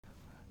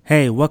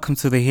Hey, welcome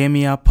to the Hear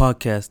Me Out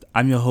podcast.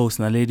 I'm your host,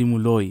 Naledi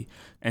Muloi,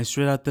 and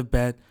straight out the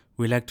bat,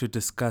 we like to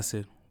discuss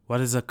it.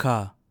 What is a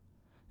car?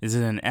 Is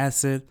it an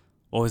asset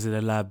or is it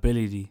a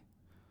liability?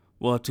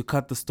 Well, to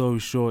cut the story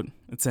short,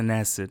 it's an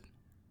asset.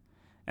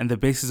 And the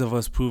basis of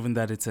us proving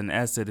that it's an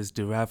asset is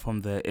derived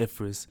from the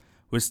IFRS,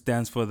 which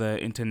stands for the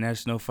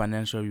International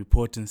Financial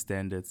Reporting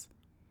Standards.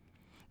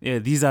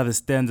 These are the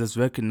standards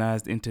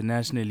recognized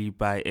internationally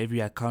by every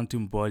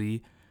accounting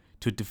body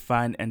to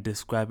define and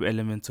describe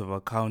elements of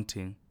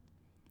accounting.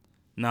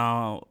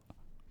 Now,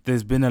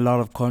 there's been a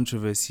lot of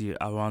controversy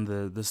around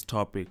this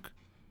topic,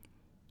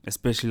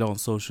 especially on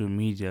social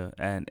media,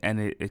 and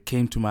it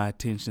came to my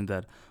attention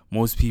that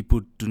most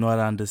people do not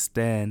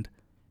understand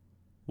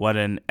what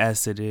an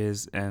asset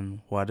is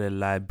and what a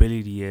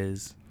liability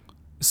is.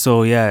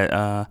 So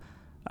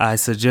I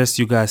suggest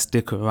you guys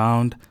stick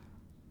around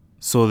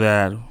so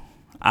that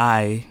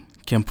I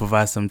can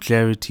provide some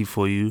clarity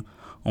for you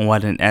on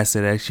what an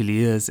asset actually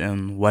is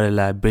and what a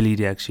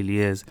liability actually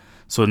is.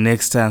 So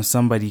next time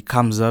somebody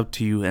comes up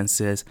to you and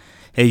says,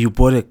 hey, you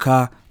bought a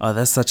car, oh,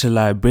 that's such a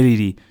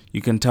liability,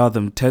 you can tell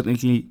them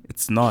technically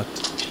it's not.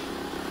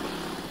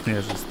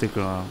 Yeah, so stick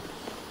around.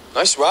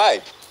 Nice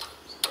ride.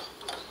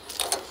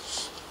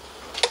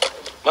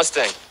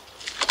 Mustang.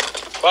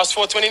 Boss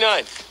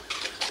 429.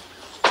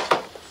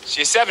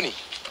 She a 70.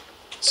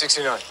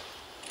 69.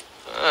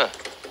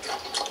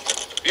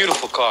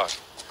 Beautiful car.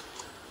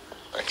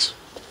 Thanks.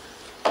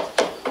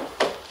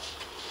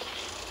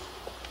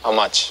 How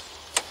much?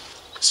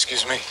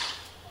 Excuse me.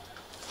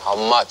 How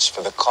much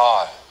for the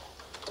car?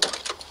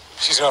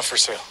 She's not for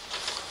sale.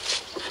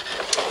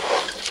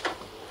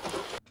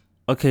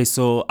 Okay,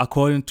 so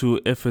according to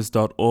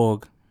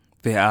IFRS.org,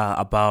 there are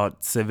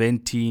about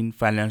 17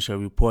 financial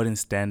reporting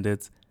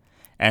standards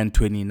and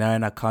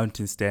 29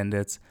 accounting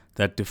standards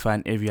that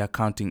define every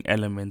accounting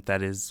element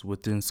that is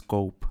within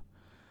scope.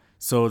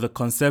 So the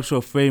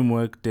conceptual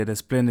framework did a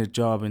splendid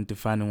job in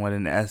defining what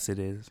an asset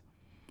is.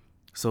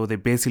 So they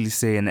basically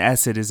say an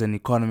asset is an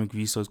economic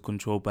resource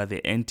controlled by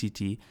the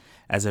entity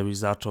as a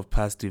result of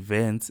past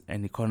events,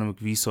 and economic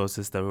resource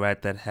is the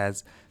right that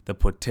has the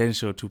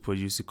potential to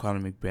produce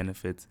economic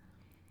benefits.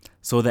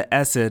 So the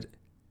asset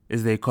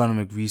is the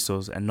economic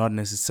resource and not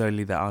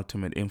necessarily the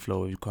ultimate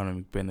inflow of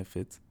economic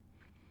benefits.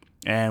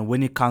 And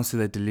when it comes to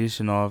the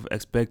deletion of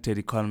expected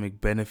economic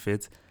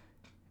benefits,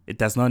 it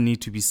does not need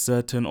to be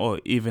certain or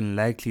even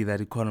likely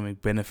that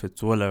economic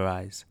benefits will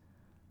arise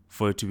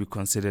for it to be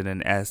considered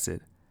an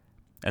asset.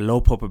 A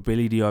low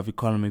probability of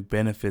economic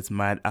benefits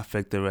might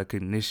affect the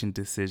recognition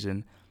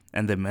decision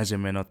and the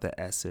measurement of the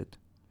asset.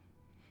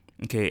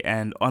 Okay,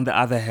 and on the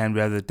other hand, we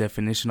have the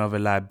definition of a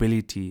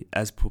liability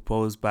as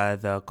proposed by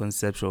the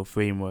conceptual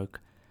framework.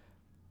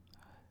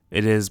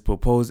 It is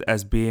proposed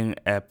as being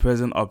a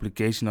present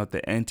obligation of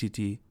the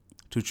entity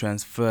to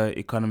transfer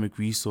economic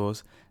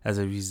resource as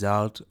a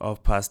result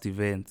of past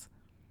events.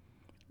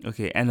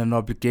 Okay, and an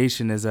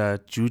obligation is a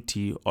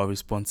duty or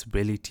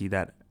responsibility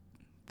that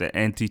the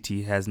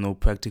entity has no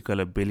practical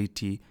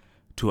ability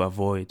to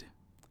avoid.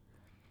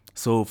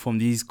 So from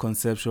these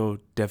conceptual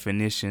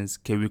definitions,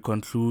 can we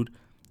conclude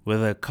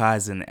whether a car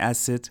is an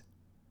asset?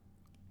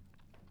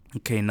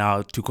 Okay,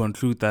 now to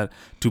conclude that,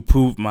 to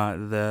prove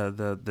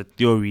the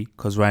theory,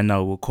 because right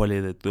now we'll call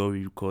it a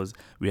theory because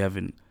we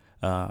haven't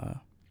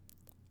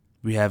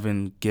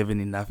given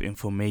enough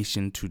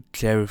information to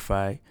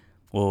clarify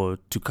or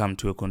to come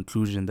to a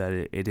conclusion that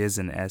it is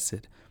an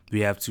asset. We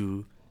have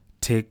to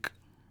take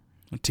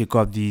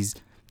up these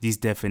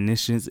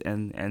definitions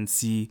and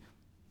see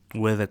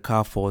where the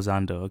car falls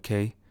under.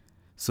 Okay,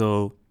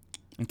 so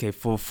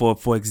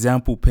for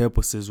example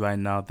purposes, right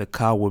now the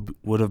car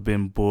would have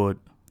been bought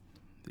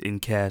in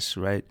cash,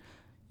 right?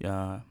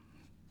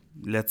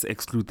 Let's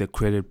exclude the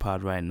credit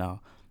part right now,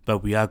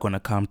 but we are going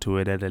to come to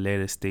it at a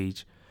later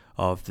stage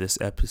of this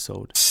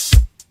episode.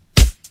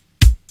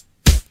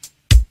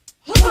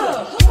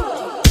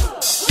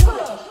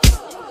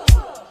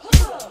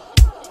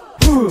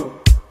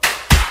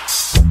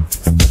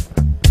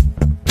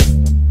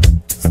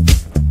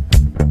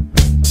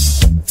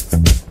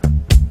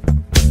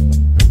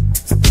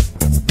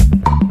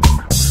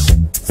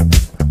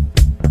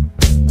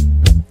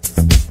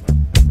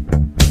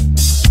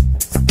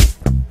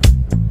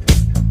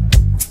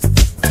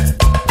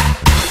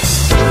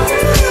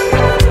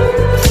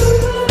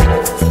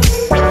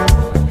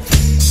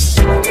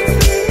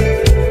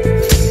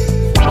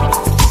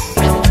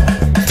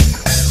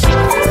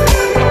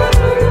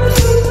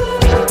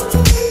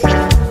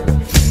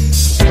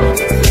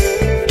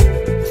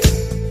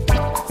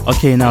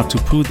 Okay, now to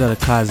prove that a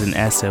car is an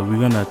asset, we're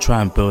going to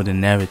try and build a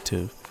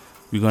narrative.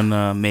 We're going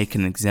to make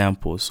an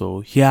example. So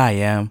here I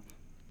am.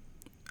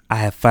 I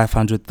have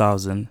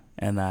 500,000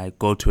 and I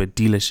go to a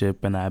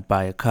dealership and I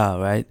buy a car,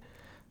 right?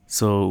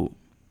 So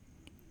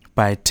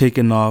by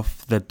taking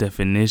off the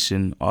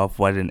definition of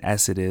what an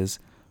asset is,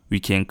 we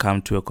can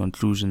come to a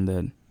conclusion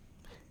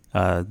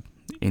that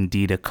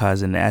indeed a car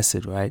is an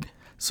asset, right?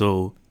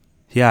 So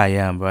here I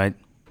am, right?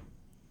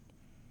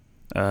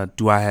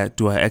 Do I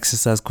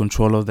exercise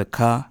control of the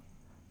car?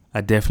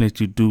 I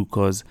definitely do,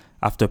 because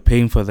after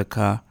paying for the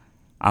car,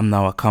 I'm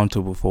now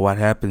accountable for what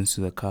happens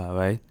to the car,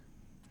 right?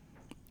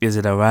 Is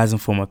it arising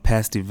from a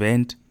past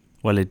event?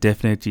 Well, it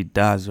definitely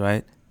does,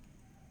 right?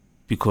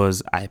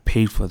 Because I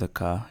paid for the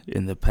car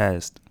in the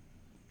past,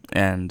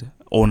 and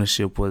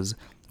ownership was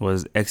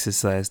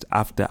exercised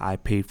after I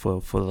paid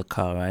for the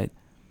car, right?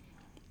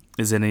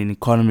 Is it an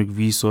economic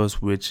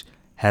resource which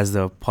has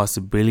the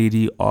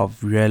possibility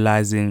of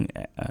realizing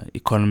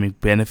economic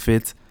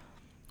benefits?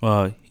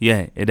 Well,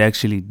 yeah, it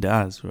actually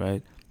does,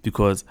 right?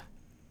 Because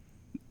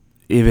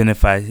even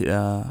if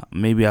I,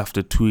 maybe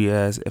after 2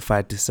 years, if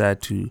I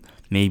decide to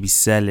maybe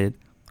sell it,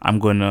 I'm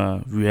going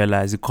to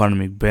realize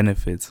economic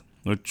benefits,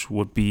 which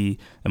would be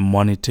a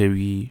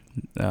monetary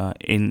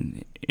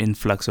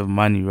influx of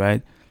money,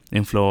 right?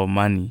 Inflow of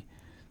money.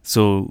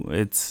 So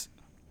in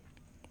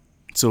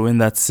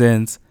that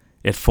sense,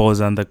 it falls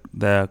under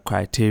the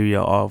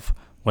criteria of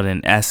what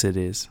an asset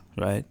is,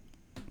 right?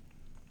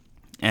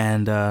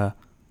 And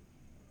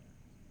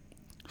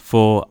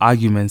for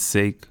argument's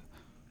sake,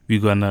 we're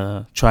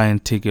gonna try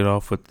and take it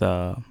off with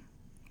the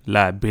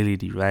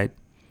liability, right?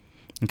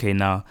 Okay,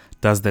 now,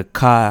 does the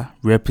car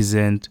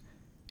represent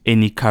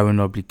any current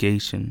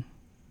obligation?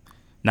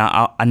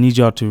 Now, I need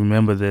y'all to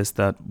remember this,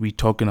 that we're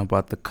talking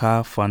about the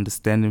car for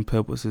understanding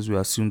purposes. We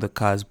assume the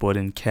car is bought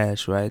in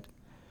cash, right?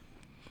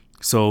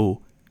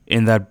 So,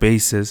 in that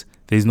basis,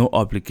 there's no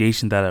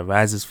obligation that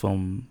arises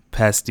from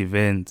past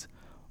events,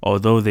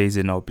 although there's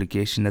an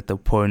obligation at the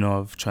point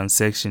of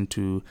transaction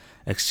to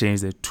exchange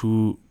the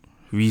two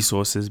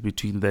resources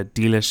between the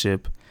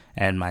dealership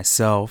and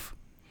myself,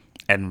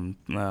 and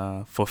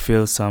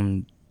fulfill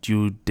some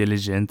due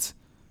diligence.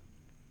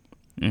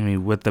 I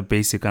mean, with the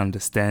basic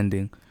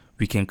understanding,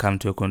 we can come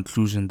to a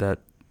conclusion that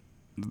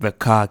the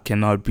car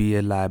cannot be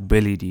a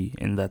liability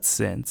in that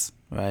sense,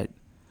 right?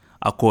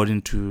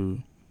 According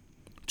to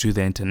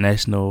the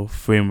international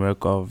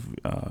framework of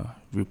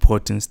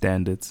reporting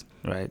standards,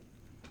 right?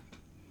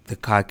 The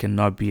car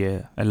cannot be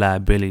a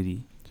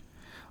liability.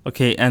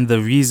 Okay, and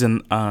the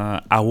reason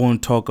I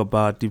won't talk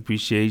about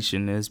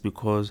depreciation is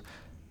because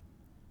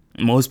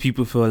most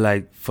people feel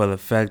like for the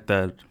fact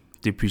that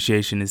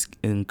depreciation is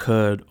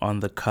incurred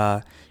on the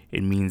car,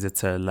 it means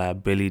it's a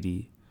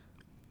liability.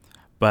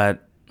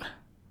 But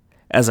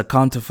as a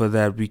counter for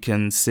that, we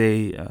can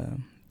say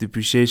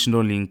depreciation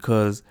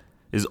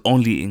is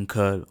only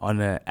incurred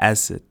on an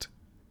asset.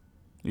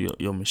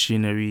 Your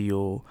machinery,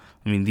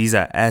 these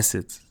are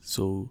assets,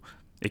 so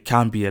it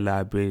can't be a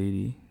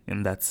liability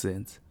in that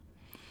sense.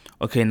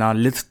 Okay, now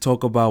let's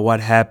talk about what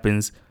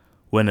happens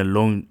when a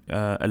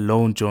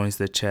loan joins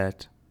the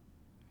chat.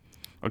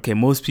 Okay,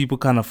 most people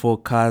can't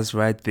afford cars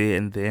right there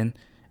and then.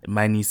 It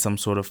might need some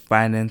sort of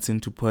financing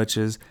to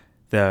purchase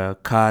the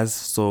cars,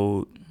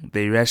 so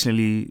they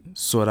rationally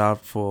sort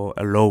out for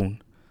a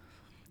loan.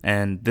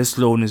 And this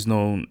loan is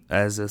known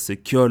as a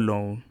secure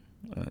loan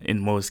in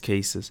most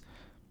cases.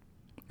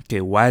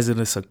 Okay, why is it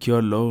a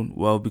secure loan?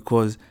 Well,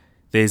 because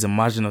there's a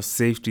margin of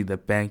safety the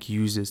bank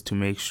uses to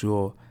make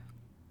sure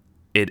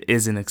it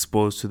isn't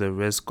exposed to the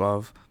risk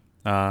of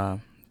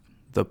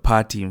the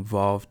party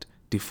involved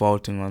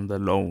defaulting on the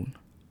loan.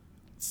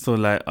 So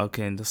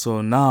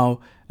now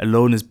a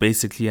loan is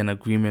basically an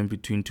agreement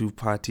between two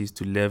parties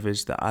to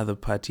leverage the other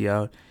party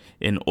out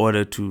in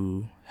order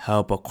to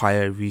help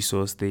acquire a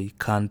resource they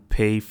can't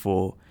pay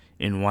for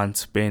in one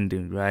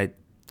spending, right?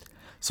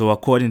 So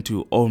according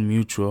to Old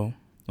Mutual,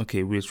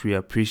 which we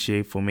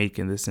appreciate for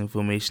making this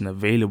information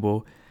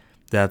available,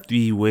 there are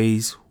 3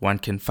 ways one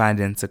can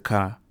finance a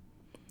car.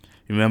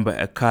 Remember,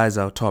 a car is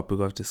our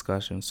topic of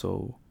discussion,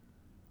 so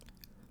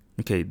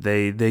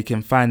they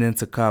can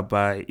finance a car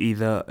by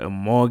either a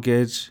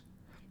mortgage,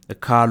 a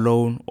car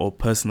loan, or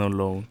personal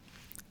loan.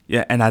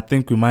 Yeah, and I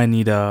think we might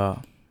need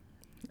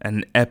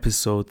an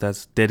episode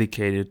that's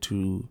dedicated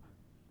to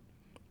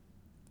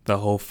the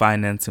whole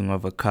financing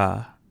of a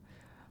car.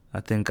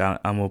 I think I'm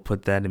going to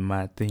put that in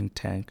my think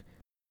tank.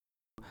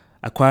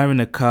 Acquiring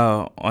a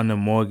car on a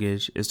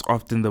mortgage is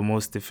often the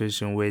most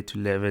efficient way to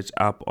leverage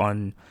up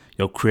on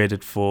your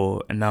credit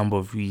for a number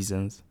of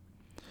reasons.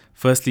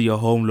 Firstly, your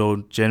home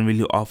loan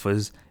generally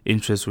offers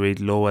interest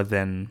rate lower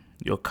than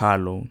your car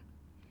loan.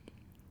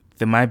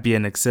 There might be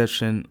an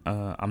exception,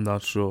 I'm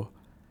not sure.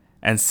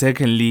 And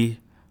secondly,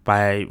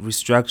 by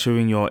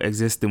restructuring your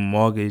existing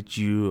mortgage,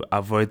 you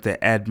avoid the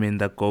admin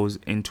that goes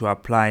into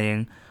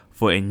applying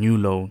for a new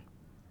loan.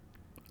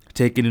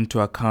 Taking into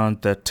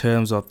account the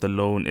terms of the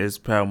loan is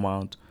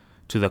paramount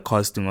to the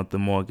costing of the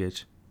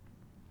mortgage.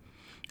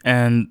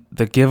 And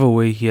the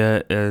giveaway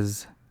here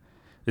is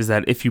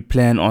that if you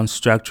plan on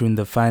structuring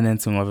the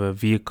financing of a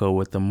vehicle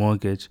with a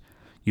mortgage,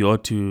 you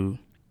ought to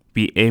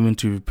be aiming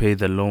to repay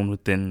the loan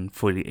within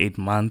 48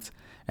 months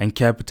and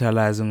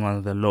capitalizing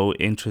on the low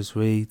interest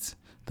rates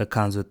that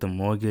comes with the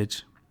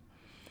mortgage.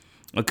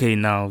 Okay,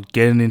 now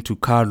getting into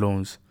car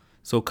loans.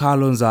 So car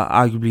loans are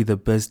arguably the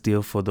best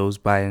deal for those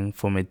buying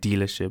from a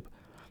dealership.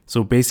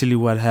 So basically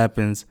what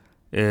happens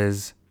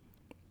is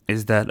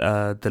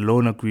that the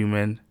loan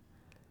agreement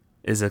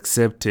is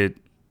accepted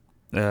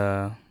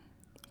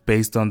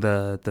based on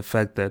the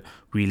fact that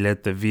we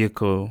let the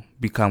vehicle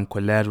become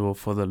collateral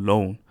for the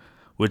loan,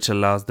 which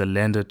allows the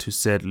lender to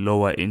set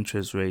lower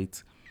interest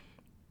rates.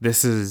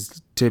 This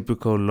is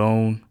typical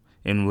loan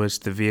in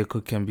which the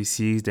vehicle can be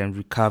seized and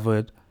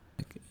recovered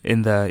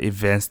in the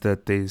events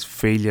that there is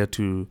failure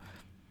to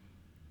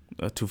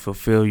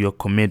fulfill your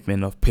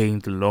commitment of paying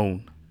the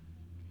loan.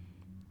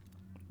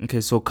 Okay,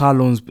 so car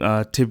loans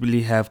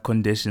typically have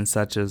conditions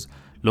such as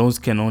loans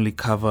can only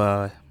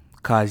cover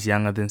cars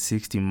younger than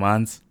 60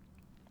 months.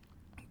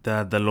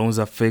 The loans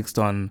are fixed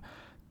on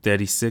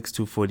 36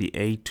 to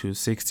 48 to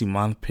 60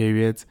 month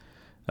periods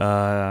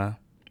and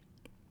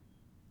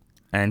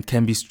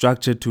can be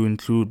structured to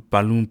include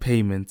balloon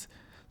payments.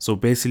 So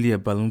basically a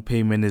balloon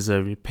payment is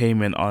a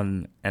repayment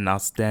on an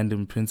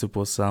outstanding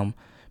principal sum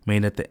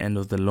made at the end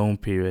of the loan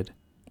period.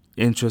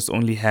 Interest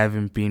only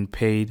having been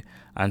paid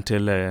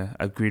until a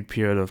agreed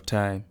period of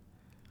time.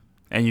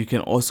 And you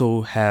can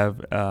also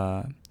have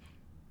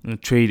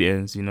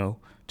trade-ins, to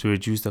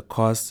reduce the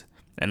cost,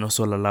 and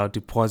also allow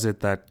deposit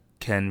that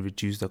can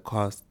reduce the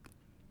cost.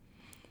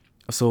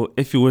 So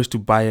if you wish to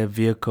buy a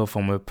vehicle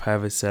from a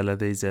private seller,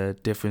 there's a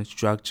different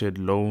structured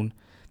loan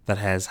that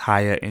has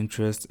higher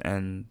interest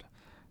and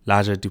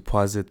larger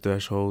deposit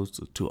thresholds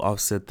to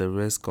offset the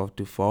risk of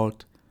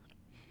default.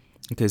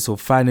 Okay, so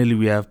finally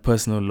we have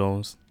personal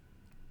loans.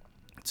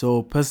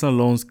 So personal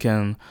loans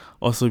can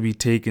also be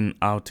taken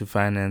out to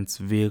finance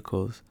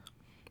vehicles.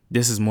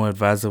 This is more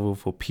advisable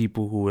for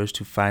people who wish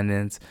to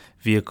finance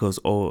vehicles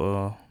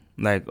or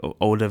like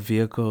older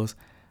vehicles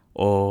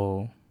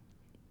or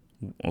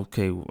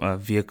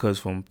vehicles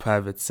from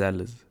private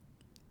sellers.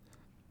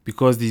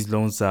 Because these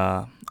loans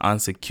are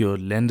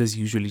unsecured, lenders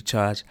usually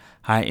charge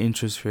high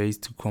interest rates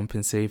to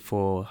compensate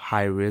for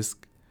high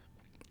risk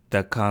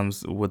that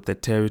comes with the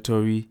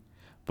territory.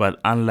 But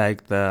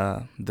unlike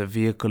the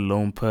vehicle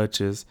loan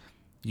purchase,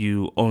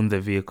 you own the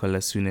vehicle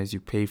as soon as you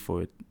pay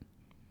for it.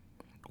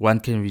 One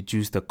can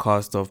reduce the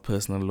cost of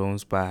personal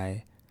loans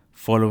by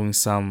following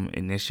some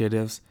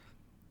initiatives.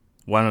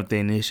 One of the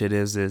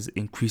initiatives is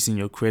increasing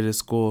your credit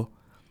score,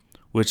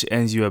 which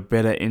earns you a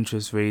better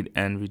interest rate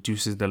and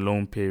reduces the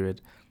loan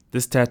period.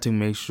 This tactic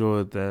makes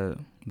sure the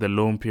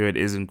loan period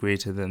isn't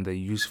greater than the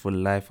useful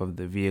life of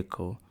the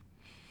vehicle.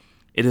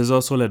 It is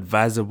also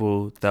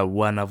advisable that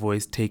one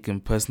avoids taking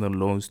personal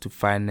loans to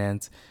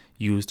finance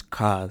used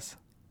cars.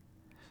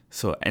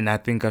 And I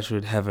think I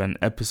should have an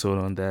episode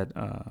on that,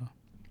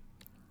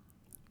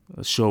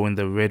 showing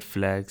the red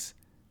flags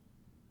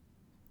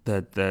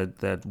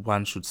that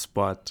one should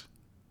spot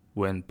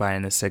when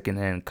buying a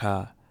second-hand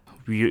car.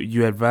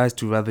 You're advised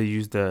to rather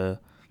use the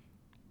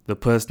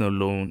personal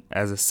loan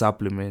as a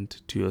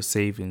supplement to your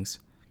savings,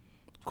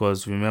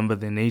 because remember,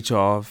 the nature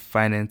of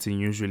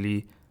financing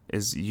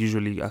is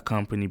usually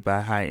accompanied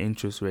by high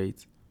interest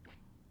rates.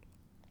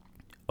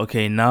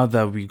 Okay, now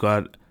that we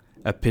got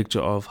a picture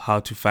of how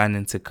to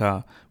finance a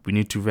car, we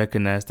need to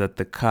recognize that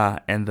the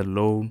car and the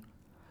loan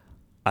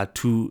are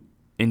two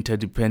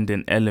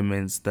interdependent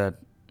elements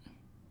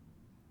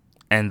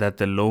and that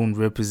the loan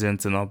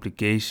represents an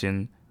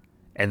obligation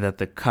and that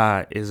the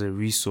car is a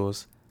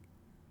resource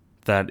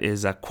that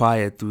is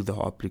acquired through the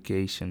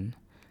obligation.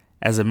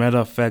 As a matter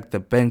of fact, the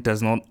bank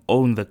does not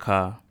own the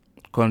car,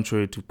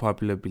 contrary to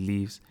popular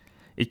beliefs.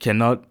 It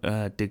cannot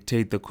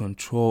dictate the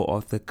control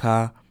of the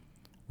car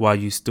while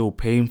you're still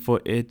paying for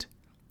it.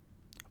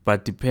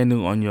 But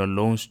depending on your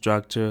loan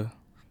structure,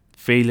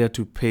 failure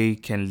to pay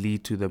can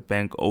lead to the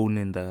bank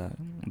owning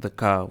the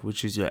car,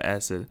 which is your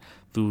asset,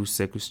 through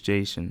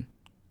sequestration.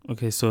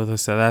 Okay, so the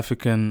South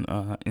African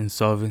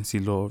insolvency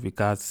law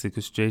regards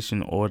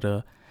sequestration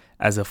order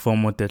as a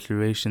formal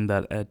declaration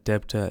that a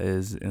debtor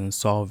is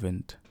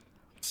insolvent.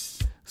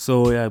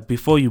 So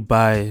before you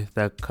buy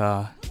that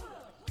car,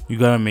 you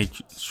gotta make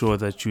sure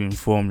that you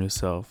inform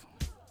yourself.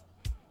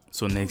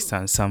 So next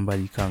time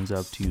somebody comes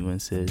up to you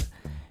and says,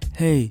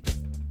 "Hey,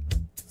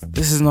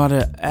 this is not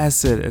an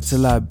asset, it's a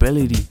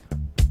liability,"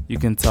 you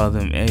can tell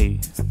them, "Hey,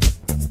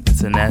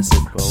 it's an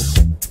asset, bro.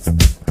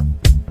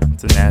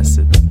 It's an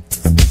asset."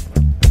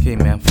 Okay,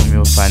 man, from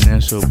your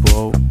financial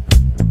bro,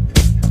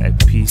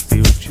 peace be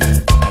with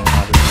you.